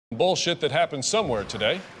bullshit that happened somewhere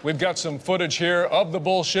today. We've got some footage here of the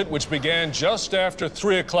bullshit, which began just after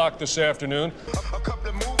 3 o'clock this afternoon.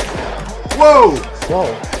 Whoa!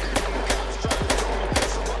 Whoa!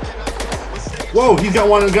 Whoa! He's got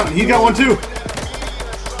one gun. He's got one too.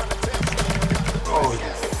 Oh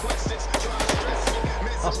yes.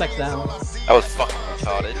 Suspects down. That was fucking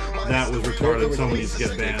retarded. That was retarded. Someone needs to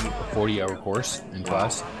get banned. A 40-hour course in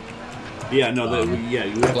class. Yeah, no, yeah,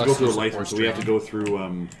 you have to go through a license, so we have to go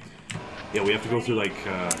through, yeah, we have to go through, like,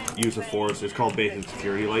 use of force. It's called basic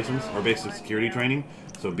security license, or basic security training,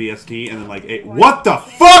 so BST, and then, like, what the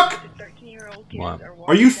fuck?! What?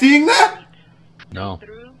 Are you seeing that?! No.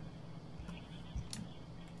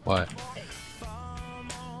 What?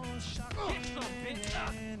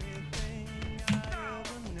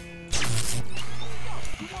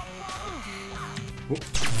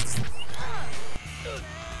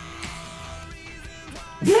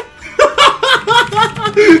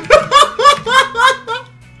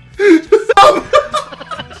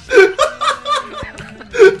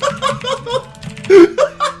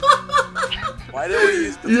 Why did we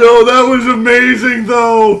use the Yo, that was amazing,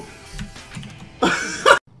 though!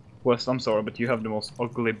 West, I'm sorry, but you have the most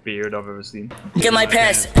ugly beard I've ever seen. Get my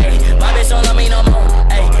pants, ayy. My bitch don't love me no more,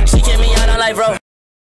 ayy. She kick me out on life, bro.